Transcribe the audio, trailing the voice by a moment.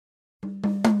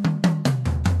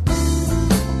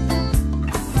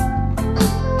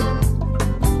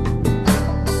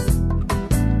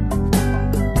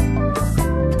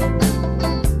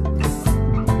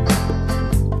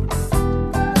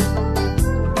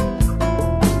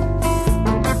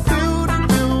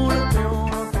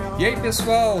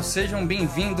pessoal, sejam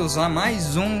bem-vindos a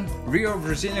mais um Real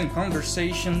Brazilian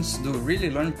Conversations do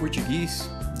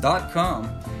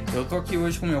reallylearnportuguese.com. Eu tô aqui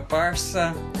hoje com meu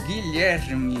parça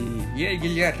Guilherme. E aí,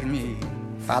 Guilherme?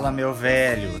 Fala, meu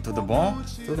velho, tudo bom?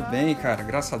 Tudo bem, cara,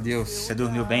 graças a Deus. Você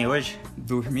dormiu bem hoje?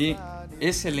 Dormi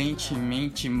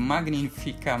excelentemente,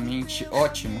 magnificamente,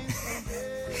 ótimo.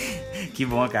 Que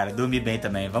bom, cara, dormi bem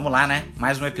também. Vamos lá, né?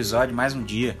 Mais um episódio, mais um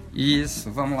dia.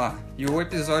 Isso, vamos lá. E o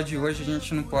episódio de hoje a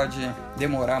gente não pode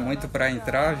demorar muito pra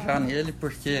entrar já nele,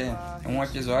 porque é um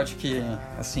episódio que,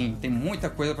 assim, tem muita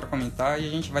coisa pra comentar e a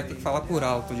gente vai ter que falar por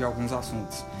alto de alguns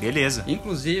assuntos. Beleza.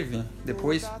 Inclusive,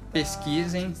 depois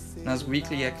pesquisem nas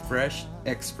Weekly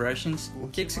Expressions o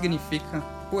que significa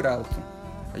por alto.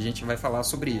 A gente vai falar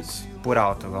sobre isso. Por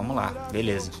alto, vamos lá.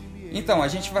 Beleza. Então, a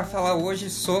gente vai falar hoje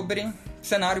sobre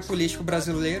cenário político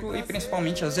brasileiro e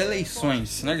principalmente as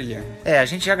eleições, né, Guilherme? A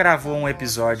gente já gravou um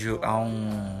episódio há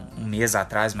um mês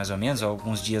atrás, mais ou menos,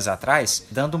 alguns dias atrás,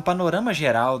 dando um panorama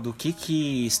geral do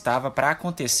que estava para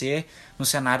acontecer no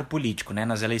cenário político, né,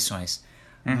 nas eleições.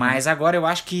 Mas agora eu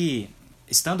acho que,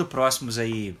 estando próximos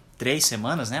aí 3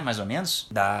 semanas, né, mais ou menos,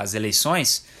 das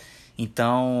eleições,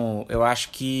 então eu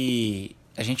acho que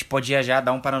a gente podia já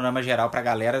dar um panorama geral para a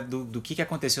galera do que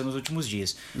aconteceu nos últimos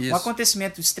dias. Isso. Um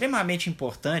acontecimento extremamente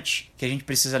importante que a gente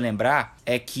precisa lembrar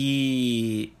é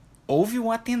que houve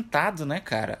um atentado, né,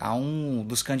 cara, a um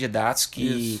dos candidatos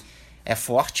que é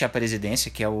forte à presidência,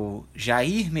 que é o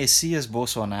Jair Messias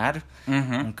Bolsonaro,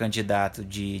 um candidato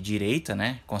de direita,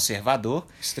 né, conservador.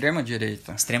 Extrema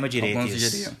direita. Extrema direita, alguns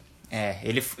isso. diriam.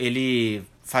 Ele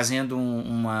fazendo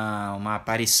uma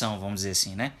aparição, vamos dizer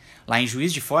assim, né? Lá em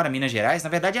Juiz de Fora, Minas Gerais. Na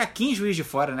verdade é aqui em Juiz de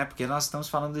Fora, né? Porque nós estamos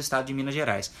falando do estado de Minas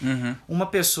Gerais. Uma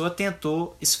pessoa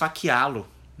tentou esfaqueá-lo,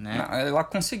 né? Não, ela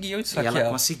conseguiu esfaqueá-lo. E ela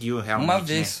conseguiu, realmente. Uma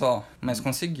vez, né? Só, mas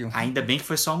conseguiu. Ainda bem que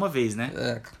foi só uma vez, né?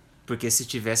 É. Porque se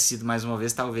tivesse sido mais uma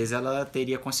vez, talvez ela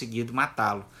teria conseguido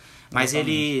matá-lo. Mas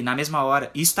Exatamente. Ele, na mesma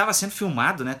hora... Isso estava sendo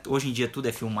filmado, né? Hoje em dia tudo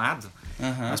é filmado.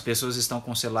 As pessoas estão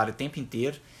com o celular o tempo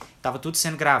inteiro. Tava tudo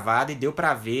sendo gravado e deu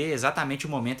pra ver exatamente o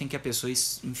momento em que a pessoa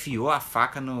enfiou a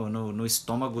faca no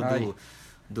estômago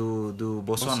do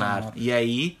Bolsonaro. E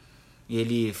aí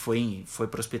ele foi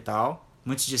pro hospital.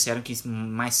 Muitos disseram que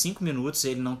mais 5 minutos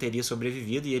ele não teria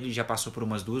sobrevivido e ele já passou por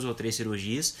umas 2 ou 3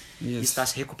 cirurgias e está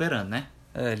se recuperando, né?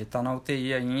 Ele tá na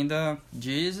UTI ainda.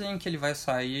 Dizem que ele vai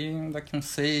sair daqui uns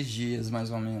 6 dias, mais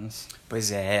ou menos.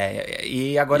 Pois é,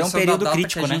 e agora Isso é um período da data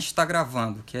crítico, que né? a gente tá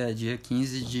gravando, que é dia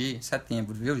 15 de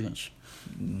setembro, viu, gente?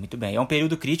 Muito bem, é um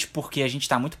período crítico porque a gente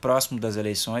está muito próximo das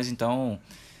eleições, então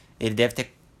ele deve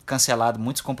ter cancelado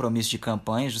muitos compromissos de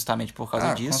campanha justamente por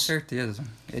causa disso. Com certeza.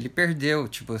 Ele perdeu,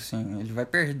 tipo assim, ele vai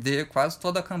perder quase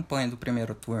toda a campanha do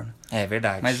primeiro turno. É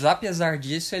verdade. Mas apesar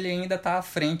disso, ele ainda tá à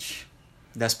frente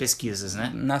das pesquisas, né?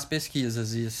 Nas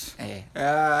pesquisas, isso.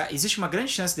 Existe uma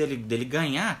grande chance dele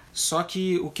ganhar, só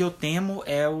que o que eu temo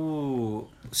é o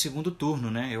segundo turno,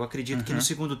 né? Eu acredito que no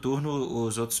segundo turno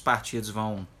os outros partidos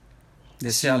vão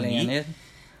descer a lenha nele.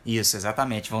 Isso,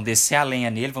 exatamente. Vão descer a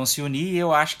lenha nele, vão se unir e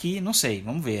eu acho que, não sei,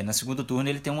 vamos ver. No segundo turno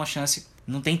ele tem uma chance,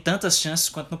 não tem tantas chances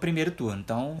quanto no primeiro turno.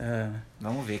 Então,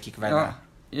 vamos ver o que vai dar.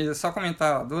 E só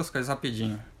comentar 2 coisas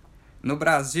rapidinho. No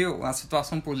Brasil, a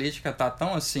situação política tá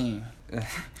tão assim...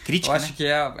 Crítica, eu acho né? que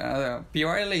é a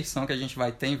pior eleição que a gente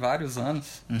vai ter em vários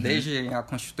anos, desde a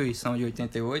Constituição de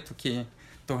 88, que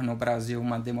tornou o Brasil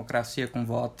uma democracia com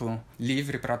voto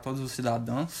livre para todos os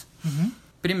cidadãos.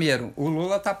 Primeiro, o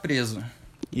Lula tá preso.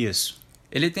 Isso.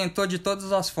 Ele tentou de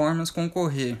todas as formas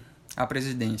concorrer à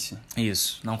presidência.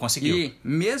 Isso, não conseguiu. E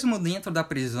mesmo dentro da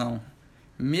prisão,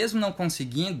 mesmo não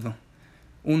conseguindo,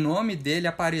 o nome dele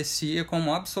aparecia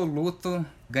como absoluto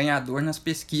ganhador nas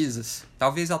pesquisas.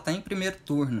 Talvez até em primeiro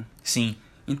turno. Sim.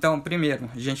 Então, primeiro,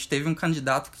 a gente teve um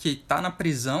candidato que está na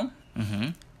prisão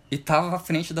e estava à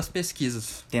frente das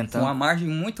pesquisas. Tentando. Com uma margem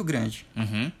muito grande.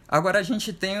 Agora a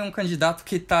gente tem um candidato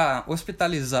que está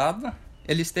hospitalizado.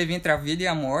 Ele esteve entre a vida e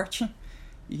a morte.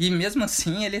 E mesmo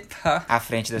assim ele está à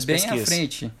frente das bem pesquisas. À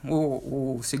frente.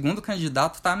 O segundo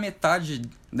candidato está à metade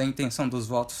da intenção dos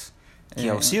votos. Que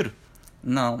é o Ciro?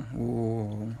 Não,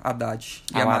 o Haddad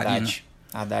e a o Marina.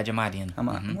 Haddad e a Marina.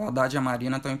 O Haddad e a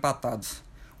Marina estão empatados.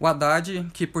 O Haddad,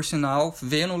 que por sinal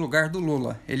veio no lugar do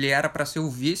Lula. Ele era para ser o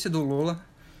vice do Lula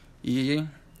e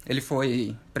ele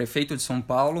foi prefeito de São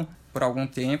Paulo por algum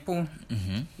tempo.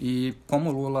 E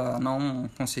como o Lula não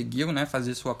conseguiu, né,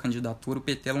 fazer sua candidatura, o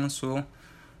PT lançou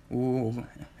o...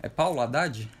 É Paulo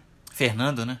Haddad?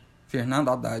 Fernando, né? Fernando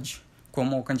Haddad,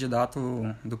 como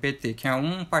candidato do PT, que é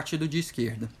um partido de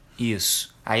esquerda.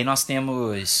 Isso. Aí nós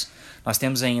temos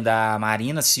ainda a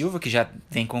Marina Silva, que já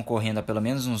vem concorrendo há pelo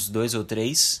menos uns 2 ou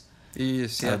 3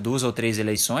 Isso. 2 ou 3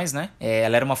 eleições, né?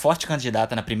 Ela era uma forte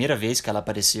candidata na primeira vez que ela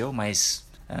apareceu, mas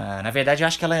na verdade eu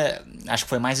acho que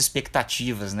foi mais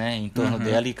expectativas, né, em torno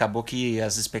dela, e acabou que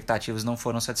as expectativas não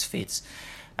foram satisfeitas.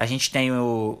 A gente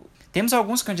temos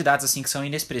alguns candidatos assim que são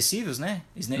inexpressivos, né?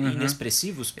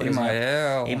 Inexpressivos, por exemplo.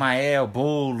 Emael,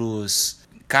 Boulos,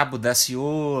 Cabo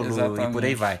Daciolo. Exatamente. E por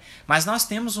aí vai. Mas nós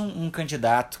temos um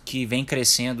candidato que vem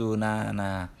crescendo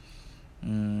na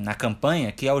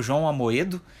campanha, que é o João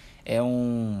Amoedo. É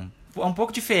um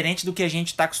pouco diferente do que a gente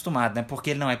está acostumado, né?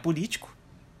 Porque ele não é político,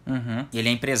 ele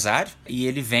é empresário, e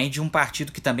ele vem de um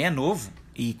partido que também é novo,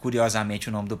 e curiosamente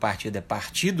o nome do partido é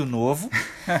Partido Novo.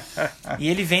 E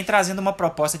ele vem trazendo uma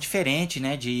proposta diferente,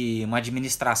 né? De uma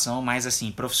administração mais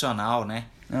assim, profissional, né?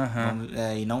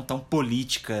 E não tão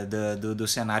política do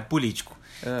cenário político.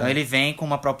 Então ele vem com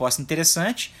uma proposta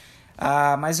interessante,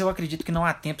 mas eu acredito que não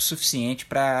há tempo suficiente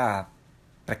para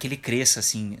que ele cresça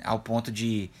assim, ao ponto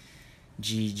de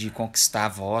conquistar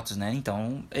votos, né?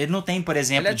 Então, ele não tem, por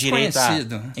exemplo, direito a...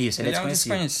 Isso, ele é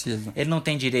desconhecido. Ele não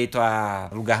tem direito a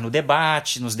lugar no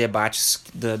debate, nos debates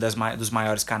dos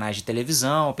maiores canais de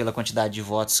televisão, pela quantidade de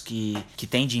votos que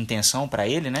tem de intenção para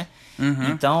ele, né?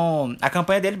 Então, a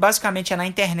campanha dele basicamente é na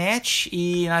internet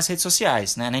e nas redes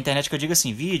sociais, né? Na internet que eu digo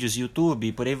assim, vídeos, YouTube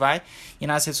e por aí vai, e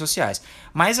nas redes sociais.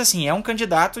 Mas, assim, é um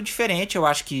candidato diferente, eu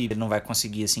acho que ele não vai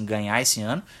conseguir, assim, ganhar esse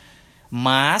ano,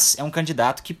 mas é um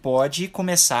candidato que pode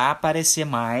começar a aparecer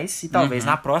mais, e talvez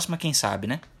na próxima, quem sabe,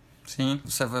 né? Sim.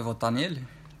 Você vai votar nele?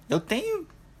 Eu tenho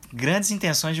grandes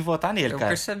intenções de votar nele, cara. Eu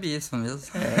percebi isso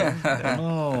mesmo.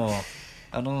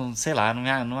 Eu não, sei lá,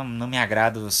 não me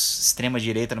agrada. Extrema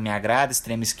direita não me agrada,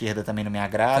 extrema esquerda também não me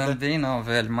agrada. Também não,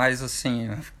 velho, mas assim,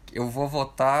 eu vou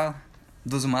votar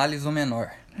dos males o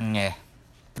menor.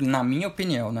 Na minha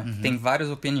opinião, né? Tem várias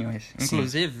opiniões.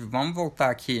 Inclusive, vamos voltar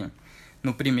aqui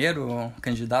no primeiro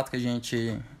candidato que a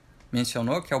gente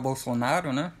mencionou, que é o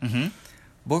Bolsonaro, né?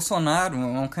 Bolsonaro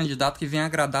é um candidato que vem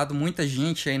agradado muita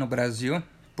gente aí no Brasil,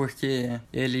 porque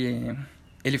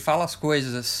ele fala as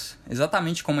coisas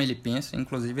exatamente como ele pensa,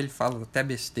 inclusive ele fala até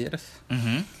besteiras.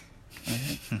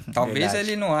 Talvez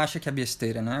ele não ache que é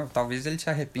besteira, né? Talvez ele se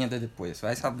arrependa depois,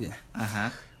 vai saber.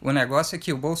 O negócio é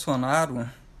que o Bolsonaro...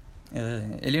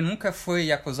 ele nunca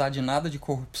foi acusado de nada de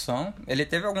corrupção. Ele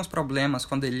teve alguns problemas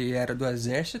quando ele era do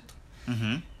exército,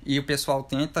 e o pessoal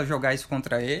tenta jogar isso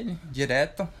contra ele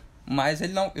direto, mas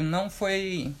ele não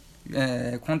foi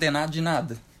condenado de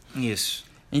nada. Isso.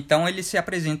 Então ele se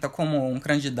apresenta como um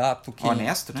candidato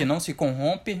honesto, né? Que não se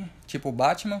corrompe, tipo o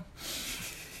Batman,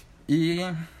 e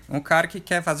um cara que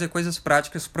quer fazer coisas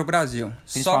práticas pro Brasil.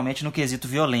 Principalmente no quesito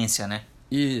violência, né?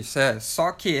 Isso,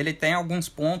 só que ele tem alguns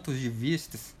pontos de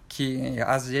vista que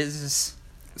às vezes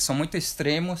são muito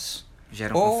extremos,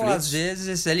 geram ou conflitos. Às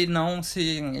vezes ele não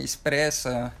se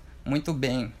expressa muito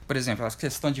bem. Por exemplo, a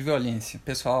questão de violência. O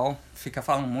pessoal fica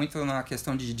falando muito na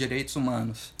questão de direitos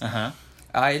humanos.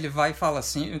 Aí ele vai e fala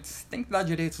assim, você tem que dar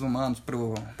direitos humanos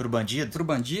pro bandido? Pro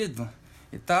bandido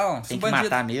e tal. Tem que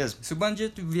matar mesmo. Se o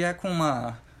bandido vier com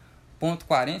uma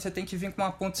 .40, você tem que vir com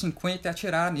uma .50 e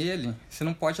atirar nele. Você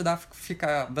não pode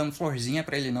ficar dando florzinha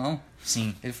pra ele, não.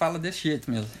 Sim. Ele fala desse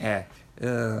jeito mesmo.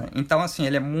 Então, assim,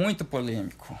 ele é muito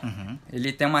polêmico.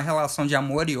 Ele tem uma relação de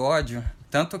amor e ódio.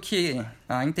 Tanto que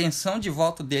a intenção de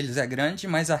voto deles é grande,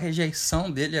 mas a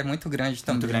rejeição dele é muito grande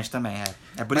também. Muito grande também,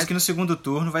 É por isso que no segundo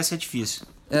turno vai ser difícil.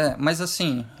 Mas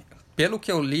assim, pelo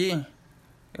que eu li,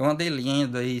 eu andei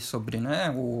lendo aí sobre, né,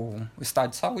 o estado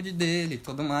de saúde dele e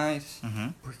tudo mais.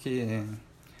 Porque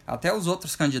até os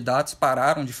outros candidatos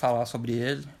pararam de falar sobre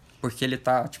ele. Porque ele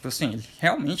tá, tipo assim, ele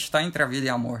realmente tá entre a vida e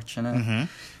a morte, né?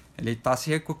 Ele tá se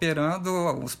recuperando,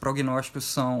 os prognósticos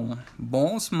são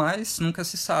bons, mas nunca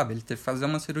se sabe. Ele teve que fazer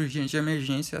uma cirurgia de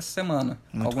emergência essa semana,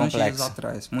 alguns dias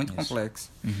atrás. Muito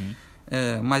complexo.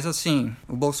 Mas assim,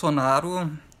 o Bolsonaro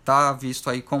tá visto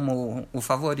aí como o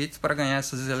favorito para ganhar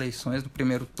essas eleições no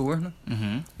primeiro turno.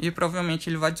 E provavelmente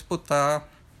ele vai disputar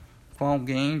com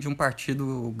alguém de um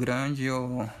partido grande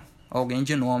ou alguém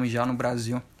de nome já no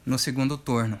Brasil no segundo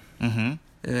turno.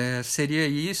 Seria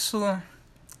isso.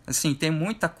 Assim, tem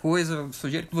muita coisa. Eu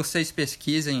sugiro que vocês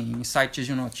pesquisem em sites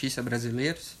de notícia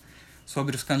brasileiros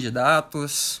sobre os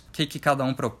candidatos, o que cada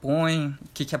um propõe, o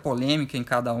que é polêmica em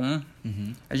cada um.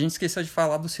 A gente esqueceu de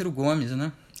falar do Ciro Gomes,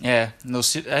 né?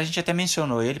 A gente até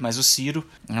mencionou ele, mas o Ciro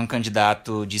é um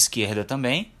candidato de esquerda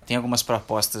também. Tem algumas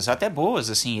propostas até boas,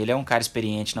 assim. Ele é um cara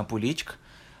experiente na política,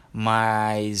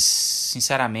 mas,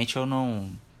 sinceramente, eu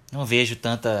não vejo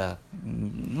tanta...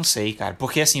 Não sei, cara.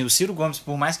 Porque, assim, o Ciro Gomes,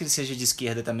 por mais que ele seja de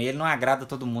esquerda também, ele não agrada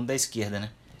todo mundo da esquerda, né?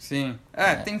 Sim.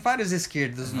 Tem várias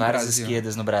esquerdas no Brasil. Várias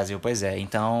esquerdas no Brasil, pois é.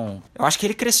 Então, eu acho que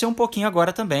ele cresceu um pouquinho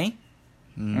agora também.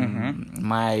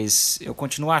 Mas eu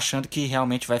continuo achando que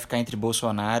realmente vai ficar entre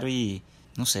Bolsonaro e...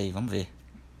 Não sei, vamos ver.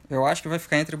 Eu acho que vai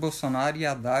ficar entre Bolsonaro e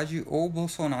Haddad ou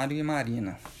Bolsonaro e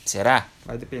Marina. Será?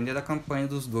 Vai depender da campanha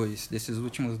dos dois, desses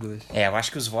últimos dois. Eu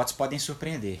acho que os votos podem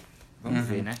surpreender. Vamos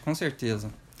ver, né? Com certeza.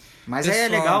 Mas é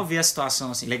legal ver a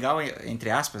situação assim, legal entre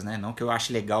aspas, né? Não que eu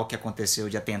ache legal o que aconteceu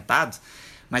de atentado,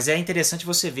 mas é interessante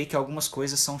você ver que algumas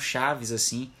coisas são chaves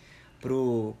assim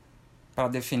para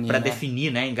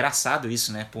definir, né? Engraçado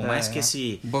isso, né? Por mais que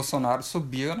esse Bolsonaro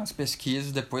subiu nas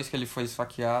pesquisas depois que ele foi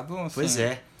esfaqueado, assim, pois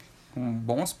é, com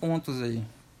bons pontos aí.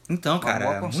 Então,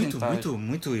 cara,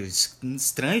 muito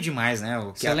estranho demais, né?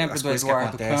 Você lembra do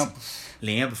Eduardo Campos?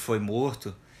 Lembro, foi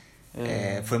morto.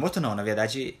 Foi morto não, na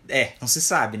verdade, não se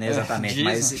sabe, né, exatamente,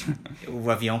 mas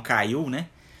o avião caiu, né?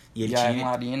 E a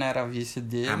Marina era vice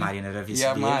dele. A Marina era vice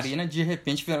dele. E a Marina, de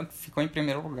repente, ficou em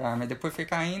primeiro lugar, mas depois foi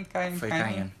caindo.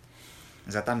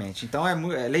 Exatamente. Então, a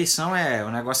eleição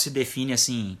o negócio se define,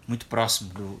 assim, muito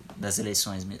próximo das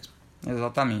eleições mesmo.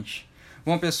 Exatamente.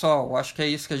 Bom, pessoal, acho que é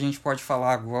isso que a gente pode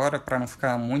falar agora, para não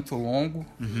ficar muito longo.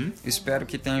 Espero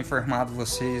que tenha informado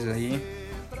vocês aí.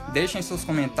 Deixem seus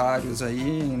comentários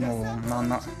aí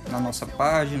na nossa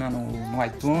página, no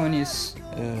iTunes.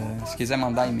 Se quiser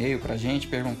mandar e-mail pra gente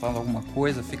perguntando alguma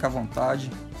coisa, fica à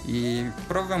vontade. E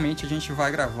provavelmente a gente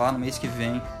vai gravar no mês que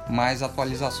vem mais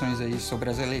atualizações aí sobre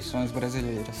as eleições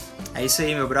brasileiras. É isso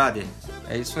aí, meu brother.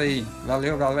 É isso aí.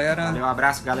 Valeu, galera. Valeu, um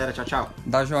abraço, galera. Tchau, tchau.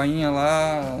 Dá joinha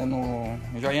lá no...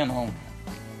 Joinha não.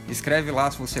 Escreve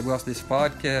lá se você gosta desse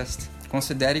podcast.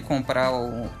 Considere comprar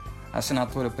a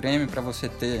assinatura Premium para você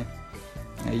ter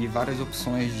aí várias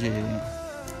opções de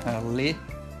ler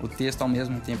o texto ao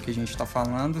mesmo tempo que a gente está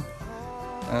falando.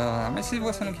 Mas se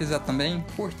você não quiser também,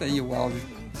 curta aí o áudio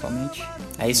somente.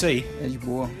 É isso aí. É de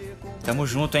boa. Tamo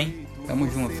junto, hein? Tamo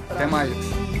junto. Até mais.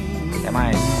 Até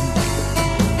mais.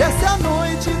 Essa é a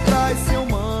noite